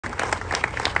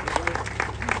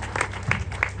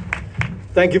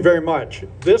Thank you very much.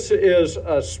 This is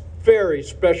a very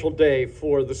special day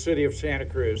for the city of Santa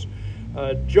Cruz.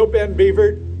 JoeBen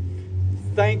Bevirt,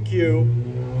 thank you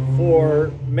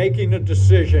for making a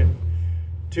decision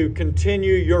to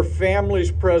continue your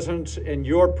family's presence and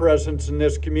your presence in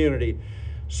this community.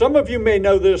 Some of you may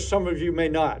know this, some of you may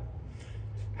not.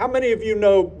 How many of you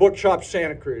know Bookshop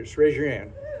Santa Cruz? Raise your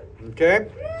hand. Okay.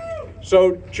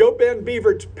 So JoeBen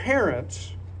Bevirt's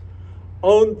parents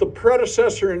owned the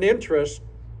predecessor in interest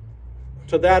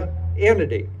to that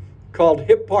entity called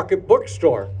Hip Pocket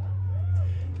Bookstore.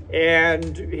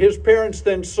 And his parents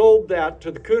then sold that to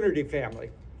the Coonerty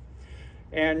family.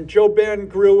 And JoeBen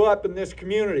grew up in this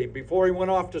community before he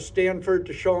went off to Stanford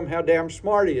to show him how damn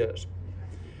smart he is.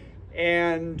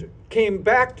 And came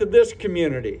back to this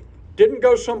community. Didn't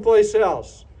go someplace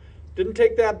else. Didn't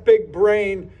take that big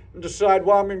brain and decide,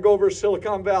 well, I'm going to go over to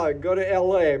Silicon Valley, go to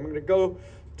LA, I'm going to go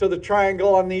to the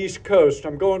Triangle on the East Coast,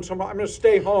 I'm going somewhere, I'm going to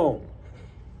stay home.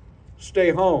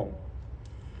 Stay home.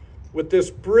 With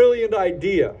this brilliant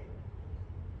idea.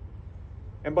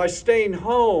 And by staying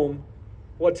home,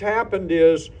 what's happened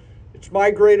is it's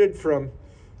migrated from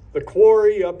the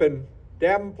quarry up in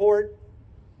Davenport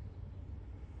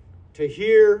to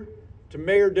here, to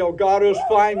Mayor Delgado's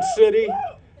fine city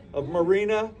of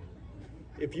Marina.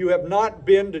 If you have not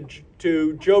been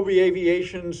to Joby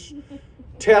Aviation's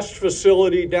test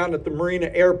facility down at the Marina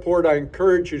Airport, I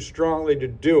encourage you strongly to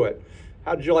do it.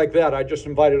 How did you like that? I just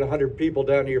invited 100 people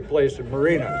down to your place in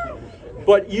Marina.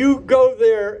 But you go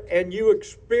there and you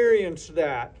experience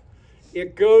that.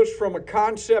 It goes from a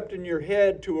concept in your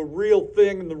head to a real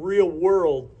thing in the real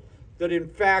world that in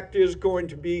fact is going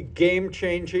to be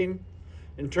game-changing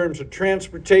in terms of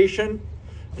transportation,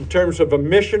 in terms of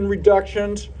emission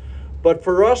reductions. But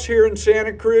for us here in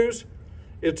Santa Cruz,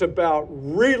 it's about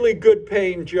really good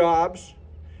paying jobs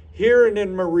here and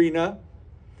in Marina.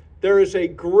 There is a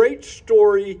great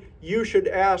story you should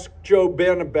ask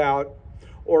JoeBen about,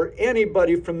 or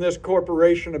anybody from this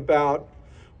corporation about,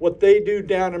 what they do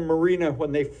down in Marina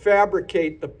when they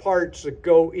fabricate the parts that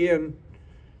go in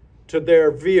to their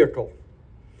vehicle.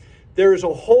 There is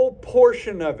a whole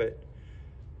portion of it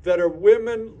that are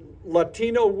women,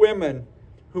 Latino women,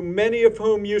 who many of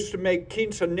whom used to make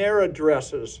quinceanera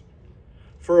dresses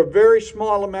for a very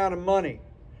small amount of money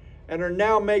and are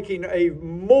now making a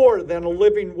more than a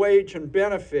living wage and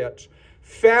benefits,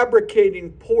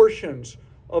 fabricating portions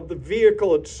of the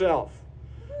vehicle itself.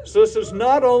 So this is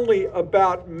not only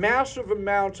about massive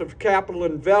amounts of capital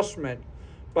investment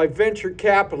by venture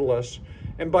capitalists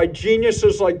and by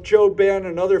geniuses like JoeBen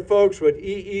and other folks with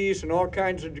EEs and all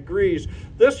kinds of degrees.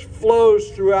 This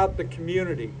flows throughout the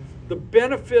community. The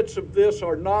benefits of this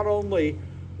are not only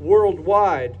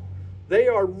worldwide, they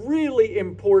are really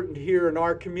important here in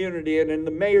our community and in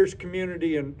the mayor's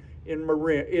community in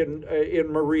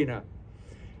Marina.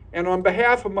 And on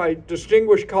behalf of my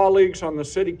distinguished colleagues on the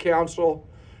city council,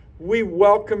 we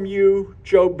welcome you,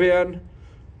 JoeBen,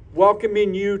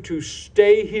 welcoming you to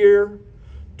stay here,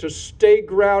 to stay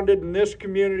grounded in this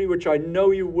community, which I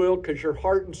know you will because your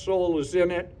heart and soul is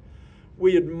in it.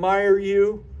 We admire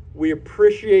you. We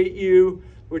appreciate you,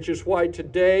 which is why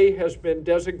today has been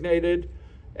designated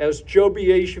as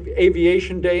Joby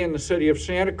Aviation Day in the city of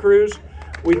Santa Cruz.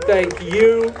 We thank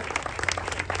you.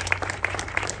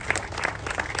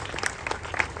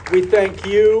 We thank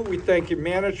you. We thank your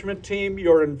management team,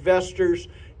 your investors,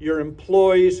 your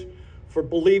employees for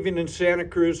believing in Santa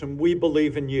Cruz, and we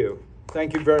believe in you.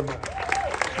 Thank you very much.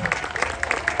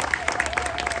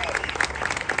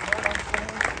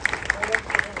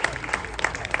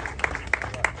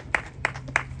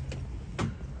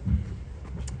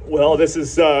 Well, this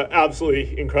is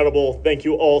absolutely incredible. Thank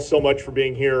you all so much for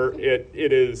being here.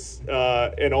 It is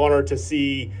an honor to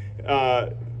see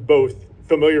both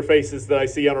familiar faces that I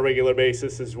see on a regular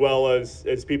basis, as well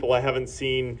as people I haven't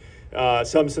seen,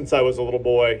 some since I was a little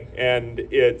boy. And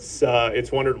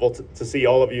it's wonderful to see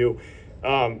all of you.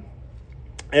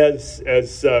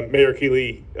 As Mayor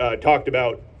Keeley talked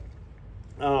about,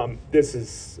 I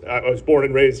was born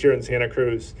and raised here in Santa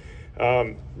Cruz,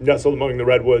 nestled among the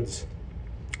redwoods.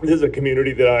 This is a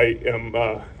community that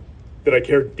I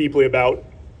care deeply about,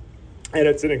 and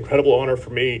it's an incredible honor for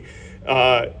me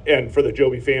and for the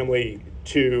Joby family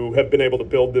to have been able to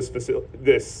build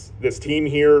this team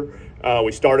here.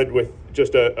 We started with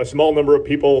just a small number of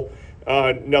people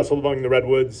nestled among the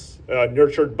redwoods,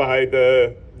 nurtured by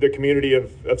the community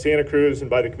of Santa Cruz and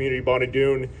by the community of Bonnie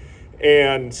Doon,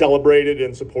 and celebrated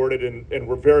and supported, and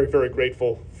we're very, very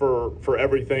grateful for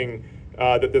everything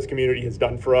that this community has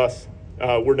done for us.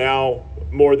 We're now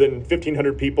more than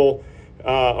 1,500 people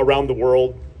around the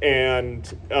world,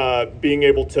 and being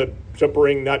able to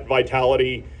bring that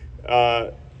vitality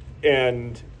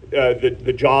and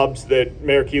the jobs that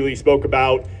Mayor Keeley spoke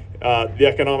about, the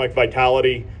economic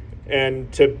vitality,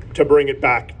 and to bring it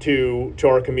back to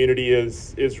our community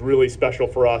is really special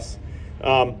for us.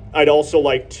 I'd also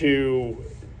like to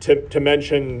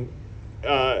mention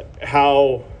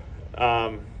how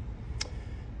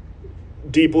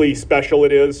deeply special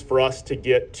it is for us to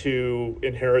get to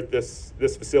inherit this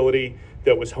facility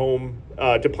that was home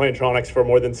to Plantronics for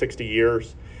more than 60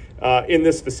 years. In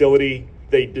this facility,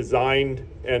 they designed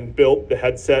and built the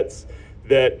headsets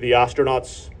that the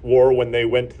astronauts wore when they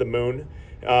went to the moon,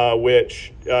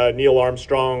 which Neil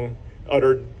Armstrong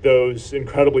uttered those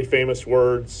incredibly famous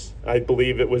words. I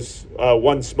believe it was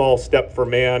one small step for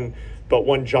man, but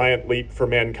one giant leap for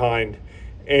mankind.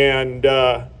 And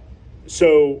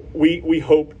so we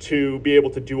hope to be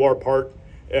able to do our part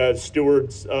as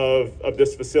stewards of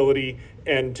this facility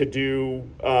and to do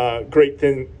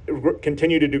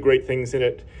continue to do great things in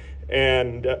it.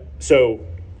 And so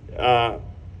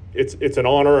it's an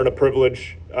honor and a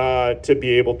privilege to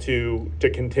be able to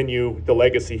continue the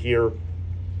legacy here.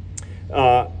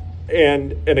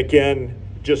 And again,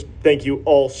 just thank you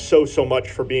all so much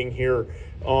for being here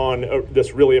on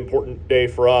this really important day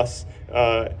for us.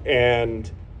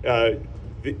 And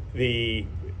the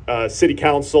City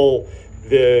Council,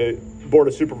 the Board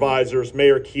of Supervisors,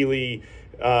 Mayor Keeley,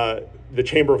 the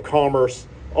Chamber of Commerce,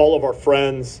 all of our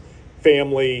friends,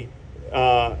 family,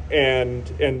 and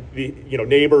the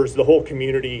neighbors, the whole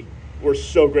community. We're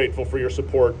so grateful for your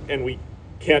support, and we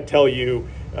can't tell you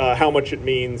how much it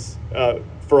means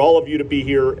for all of you to be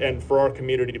here and for our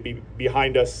community to be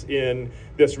behind us in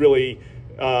this really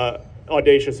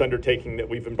audacious undertaking that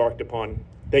we've embarked upon.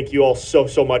 Thank you all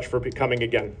so much for coming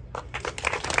again.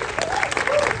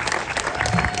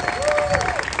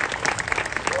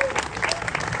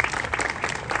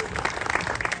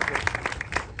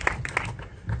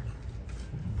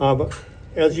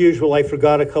 As usual, I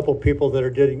forgot a couple people that are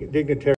dignitaries.